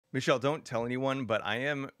Michelle, don't tell anyone, but I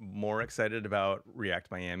am more excited about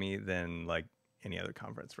React Miami than like any other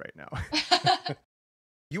conference right now.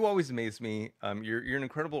 You always amaze me. You're an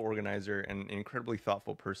incredible organizer and an incredibly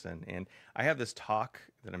thoughtful person. And I have this talk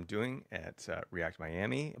that I'm doing at React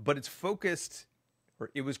Miami, but it's focused, or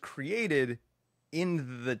it was created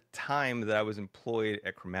in the time that I was employed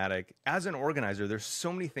at Chromatic. As an organizer, there's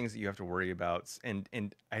so many things that you have to worry about, and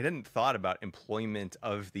I hadn't thought about employment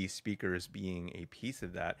of these speakers being a piece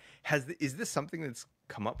of that. Is this something that's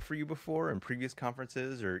come up for you before in previous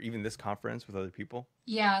conferences or even this conference with other people?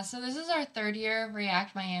 Yeah, so this is our third year of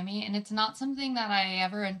React Miami, and it's not something that I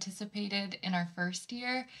ever anticipated in our first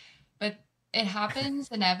year, but it happens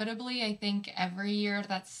inevitably. I think every year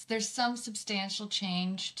there's some substantial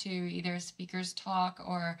change to either a speaker's talk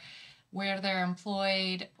or where they're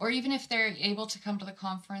employed, or even if they're able to come to the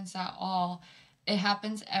conference at all. It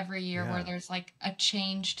happens every year where Yeah. there's like a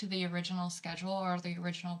change to the original schedule or the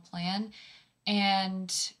original plan.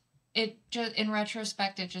 And it just in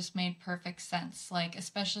retrospect it just made perfect sense, like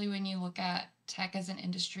especially when you look at tech as an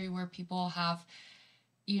industry where people have,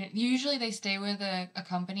 usually they stay with a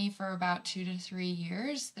company for about 2 to 3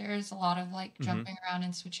 years. There's a lot of like Hmm. jumping around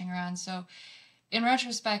and switching around. So in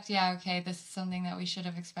retrospect, yeah, okay, this is something that we should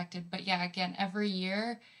have expected. But yeah, again, every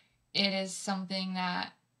year it is something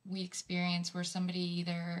that we experience where somebody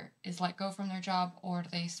either is let go from their job or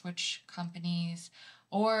they switch companies.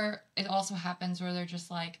 Or it also happens where they're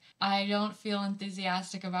just like, I don't feel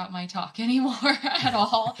enthusiastic about my talk anymore at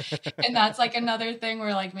all. And that's like another thing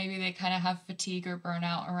where like maybe they kind of have fatigue or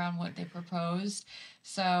burnout around what they proposed.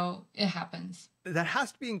 So it happens. That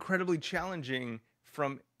has to be incredibly challenging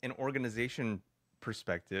from an organization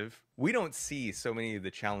perspective. We don't see so many of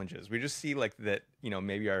the challenges. We just see like that,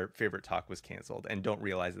 maybe our favorite talk was canceled and don't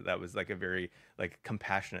realize that that was like a very like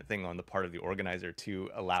compassionate thing on the part of the organizer to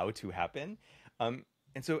allow to happen. Um,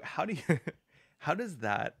 and so how do you, how does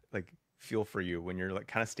that like feel for you when you're like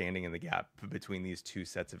kind of standing in the gap between these two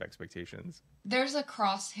sets of expectations? There's a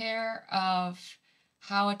crosshair of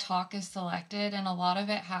how a talk is selected, and a lot of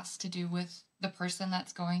it has to do with the person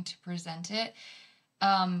that's going to present it.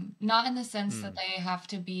 Not in the sense that Mm, they have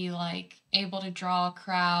to be like able to draw a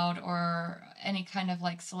crowd or any kind of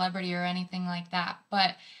like celebrity or anything like that,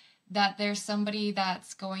 but that there's somebody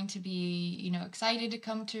that's going to be, excited to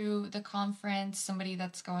come to the conference, somebody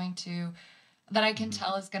that's going to, that I can mm-hmm,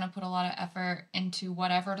 tell is going to put a lot of effort into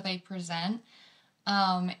whatever they present,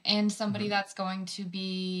 and somebody mm-hmm, that's going to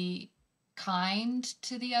be kind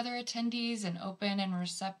to the other attendees and open and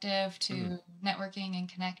receptive mm, to networking and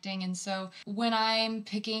connecting. And so when I'm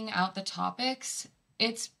picking out the topics,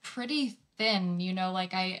 it's pretty thin,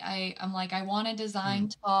 like I'm like, I want a mm, design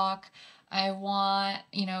talk. I want,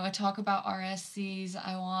 a talk about RSCs.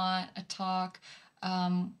 I want a talk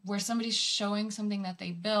where somebody's showing something that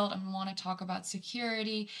they built. I want to talk about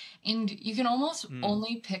security. And you can almost mm.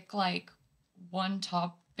 only pick like one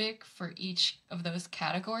topic for each of those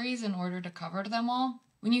categories in order to cover them all.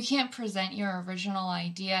 When you can't present your original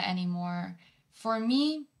idea anymore, for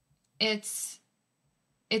me, it's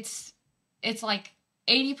it's it's like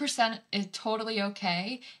 80% is totally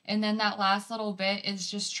okay, and then that last little bit is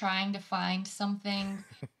just trying to find something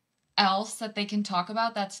else that they can talk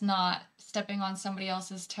about that's not stepping on somebody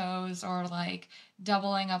else's toes or like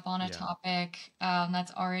doubling up on a Yeah. topic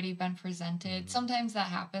that's already been presented. Mm-hmm. Sometimes that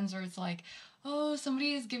happens where it's like, oh,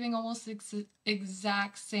 somebody is giving almost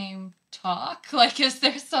exact same talk. Like, is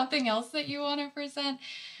there something else that you want to present?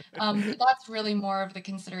 But that's really more of the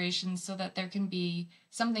consideration so that there can be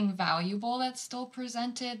something valuable that's still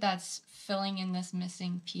presented that's filling in this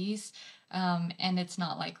missing piece, and it's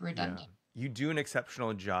not like Yeah. redundant. You do an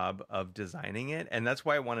exceptional job of designing it. And that's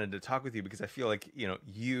why I wanted to talk with you because I feel like,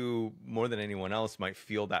 you more than anyone else might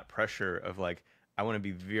feel that pressure of like, I want to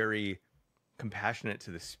be very compassionate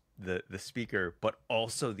to the speaker, but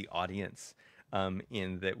also the audience.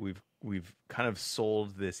 In that we've kind of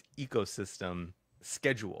sold this ecosystem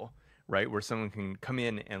schedule, right, where someone can come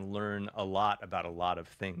in and learn a lot about a lot of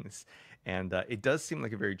things, and it does seem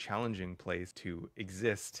like a very challenging place to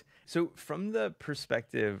exist. So, from the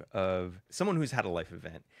perspective of someone who's had a life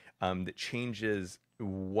event that changes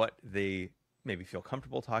what they maybe feel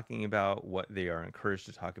comfortable talking about, what they are encouraged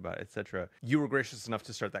to talk about, etc. You were gracious enough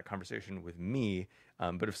to start that conversation with me,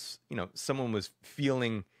 but if someone was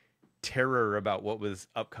feeling terror about what was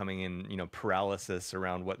upcoming and paralysis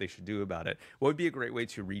around what they should do about it, what would be a great way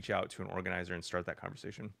to reach out to an organizer and start that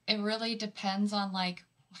conversation? It really depends on like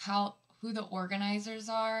how who the organizers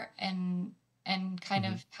are, and kind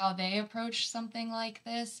Hmm. of how they approach something like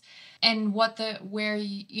this, and what the where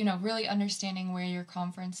really understanding where your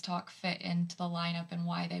conference talk fit into the lineup and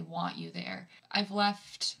why they want you there. I've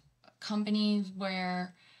left companies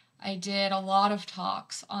where I did a lot of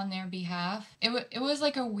talks on their behalf. It was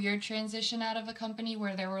like a weird transition out of a company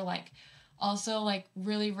where there were like also like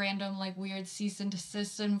really random like weird cease and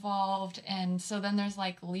desist involved, and so then there's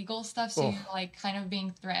like legal stuff, so Oh, you're like kind of being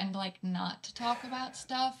threatened like not to talk about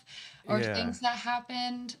stuff or yeah. things that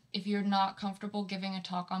happened if you're not comfortable giving a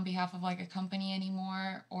talk on behalf of like a company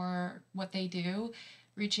anymore or what they do,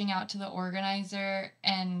 reaching out to the organizer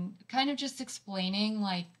and kind of just explaining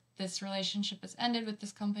like this relationship has ended with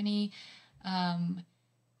this company. um,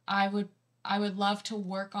 I would I would love to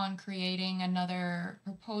work on creating another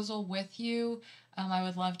proposal with you. I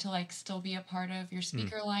would love to like still be a part of your Mm,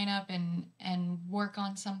 speaker lineup and work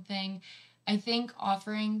on something. I think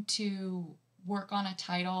offering to work on a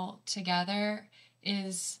title together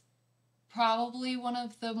is probably one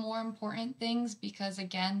of the more important things because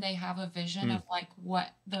again they have a vision mm, of like what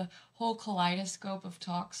the whole kaleidoscope of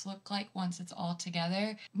talks look like once it's all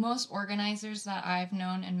together. Most organizers that I've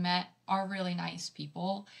known and met are really nice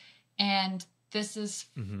people, and this is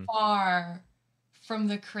hmm. far from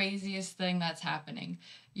the craziest thing that's happening.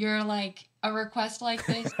 You're like a request like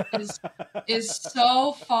this is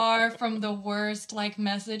so far from the worst like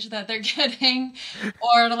message that they're getting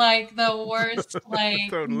or like the worst like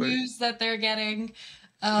Totally. news that they're getting.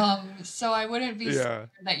 So I wouldn't be scared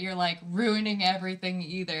Yeah. that you're like ruining everything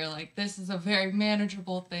either. Like this is a very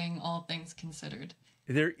manageable thing, all things considered.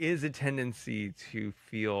 There is a tendency to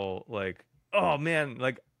feel like, oh man,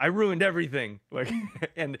 like I ruined everything. Like,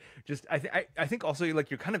 and just I think also like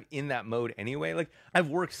you're kind of in that mode anyway. Like I've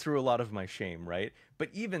worked through a lot of my shame, right? But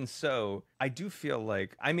even so, I do feel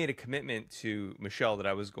like I made a commitment to Michelle that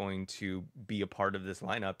I was going to be a part of this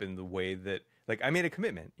lineup in the way that like I made a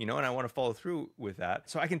commitment, you know, and I want to follow through with that.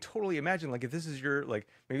 So I can totally imagine like if this is your like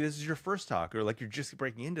maybe this is your first talk or like you're just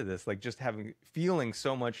breaking into this, like just having feeling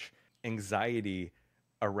so much anxiety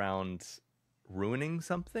around ruining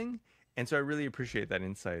something. And so I really appreciate that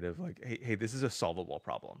insight of like, hey, this is a solvable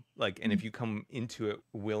problem. Like, and if you come into it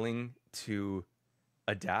willing to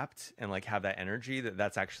adapt and like have that energy,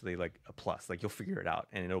 that's actually like a plus. Like you'll figure it out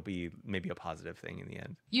and it'll be maybe a positive thing in the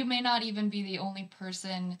end. You may not even be the only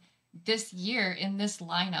person this year in this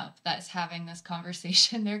lineup that's having this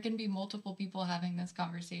conversation. There can be multiple people having this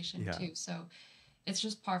conversation Yeah. too. So it's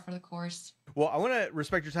just par for the course. Well, I want to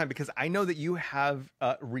respect your time because I know that you have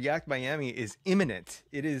React Miami is imminent.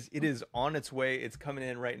 It is on its way. It's coming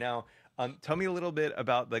in right now. Tell me a little bit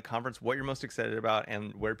about the conference, what you're most excited about,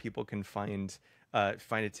 and where people can find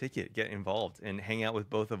a ticket, get involved, and hang out with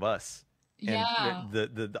both of us and Yeah.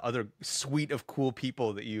 the other suite of cool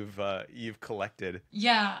people that you've collected.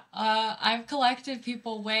 Yeah, I've collected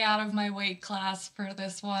people way out of my weight class for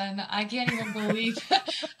this one. I can't even believe,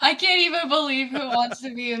 I can't even believe who wants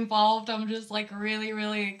to be involved. I'm just like really,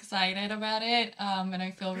 really excited about it. And I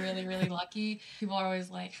feel really, really lucky. People are always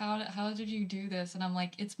like, how did you do this? And I'm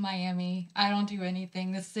like, it's Miami. I don't do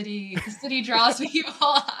anything. The city draws people.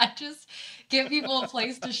 I just give people a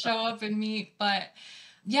place to show up and meet. But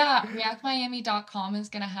yeah, reactmiami.com is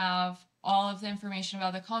going to have all of the information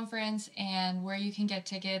about the conference and where you can get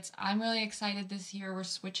tickets. I'm really excited this year. We're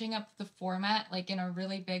switching up the format like in a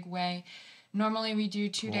really big way. Normally we do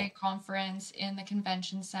 2 day Cool. conference in the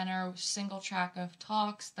convention center, single track of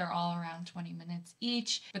talks. They're all around 20 minutes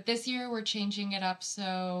each. But this year we're changing it up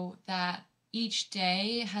so that each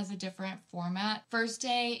day has a different format. First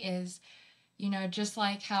day is, just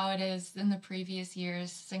like how it is in the previous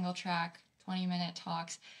years, single track, 20-minute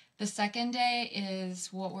talks. The second day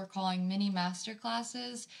is what we're calling mini master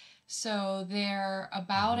classes. So they're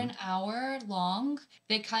about Hmm. an hour long.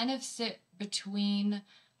 They kind of sit between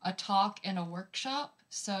a talk and a workshop.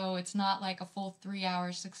 So it's not like a full 3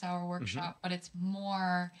 hour, 6 hour Hmm. workshop, but it's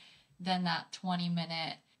more than that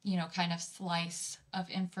 20-minute, kind of slice of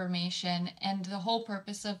information. And the whole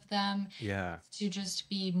purpose of them Yeah. to just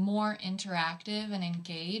be more interactive and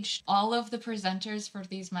engaged. All of the presenters for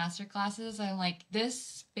these master classes, I'm like, this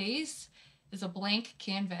space is a blank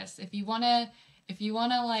canvas. If you want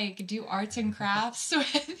to like do arts and crafts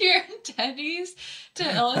with your attendees to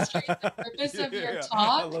illustrate the purpose Yeah, of yeah, your yeah. I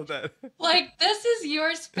talk, love that. like this is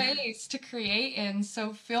your space to create in.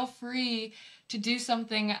 So feel free to do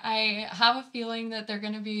something. I have a feeling that they're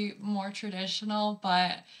going to be more traditional,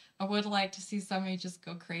 but I would like to see somebody just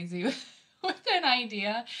go crazy with an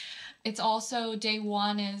idea. It's also day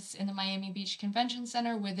one is in the Miami Beach Convention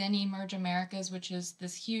Center within Emerge Americas, which is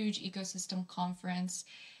this huge ecosystem conference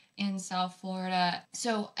in South Florida.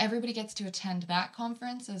 So everybody gets to attend that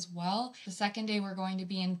conference as well. The second day, we're going to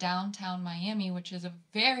be in downtown Miami, which is a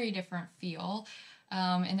very different feel.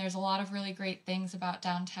 And there's a lot of really great things about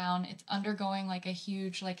downtown. It's undergoing like a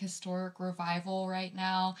huge like historic revival right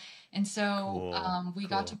now. And so Cool. we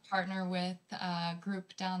got to Cool. partner with a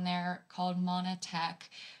group down there called Mana Tech,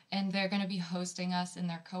 and they're going to be hosting us in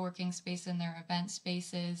their co-working space and their event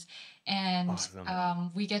spaces. And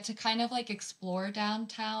Awesome. we get to kind of like explore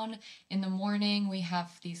downtown. In the morning, we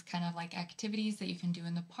have these kind of like activities that you can do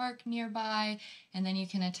in the park nearby, and then you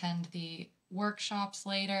can attend the workshops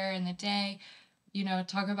later in the day.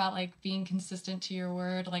 Talk about like being consistent to your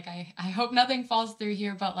word. Like I hope nothing falls through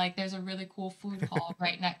here, but like there's a really cool food hall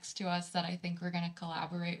right next to us that I think we're gonna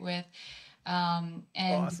collaborate with. And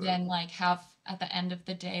Awesome. then like have at the end of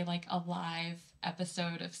the day like a live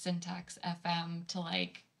episode of Syntax FM to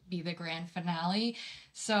like be the grand finale.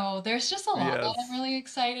 So there's just a lot that I'm Yes. really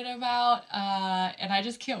excited about, and I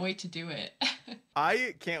just can't wait to do it.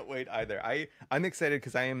 I can't wait either. I'm excited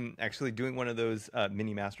because I am actually doing one of those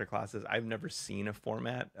mini master classes. I've never seen a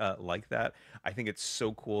format like that. I think it's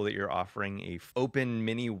so cool that you're offering a open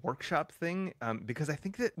mini workshop thing, because I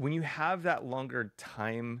think that when you have that longer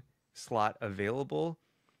time slot available,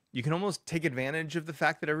 you can almost take advantage of the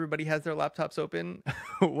fact that everybody has their laptops open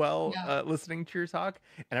while Yeah. listening to your talk.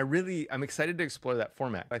 And I'm excited to explore that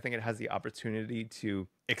format. I think it has the opportunity to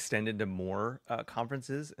extend into more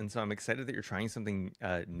conferences. And so I'm excited that you're trying something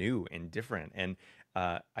new and different. And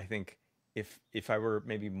I think if I were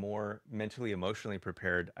maybe more mentally, emotionally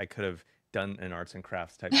prepared, I could have done an arts and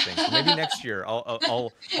crafts type thing. So maybe next year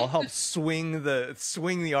I'll help swing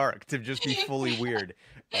the arc to just be fully weird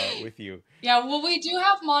with you. Yeah, well, we do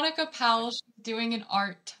have Monica Powell. She's doing an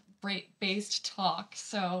art based talk.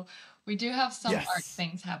 So we do have some art Yes.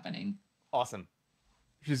 things happening. Awesome.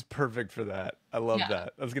 She's perfect for that. I love Yeah.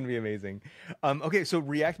 that. That's gonna be amazing. Okay, so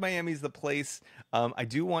React Miami is the place. I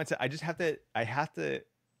do want to. I just have to. I have to.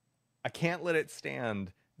 I can't let it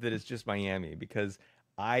stand that it's just Miami because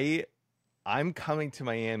I I'm coming to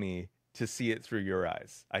Miami to see it through your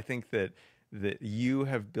eyes. I think that you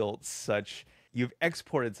have built such you've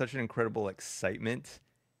exported such an incredible excitement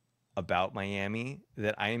about Miami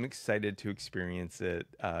that I am excited to experience it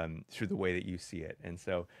through the way that you see it. And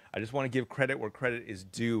so I just want to give credit where credit is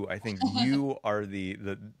due. I think you are the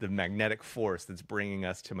magnetic force that's bringing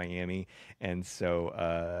us to Miami. And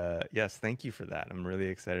so yes, thank you for that. I'm really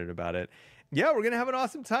excited about it. Yeah, we're gonna have an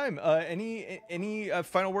awesome time. Any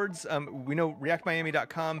final words? We know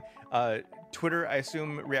reactmiami.com, Twitter. I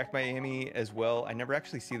assume React Miami as well. I never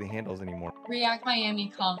actually see the handles anymore. React Miami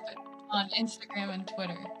Conf on Instagram and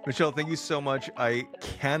Twitter. Michelle, thank you so much. I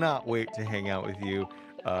cannot wait to hang out with you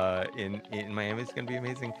in Miami. It's gonna be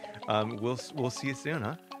amazing. We'll see you soon,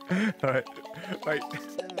 huh? All right, bye.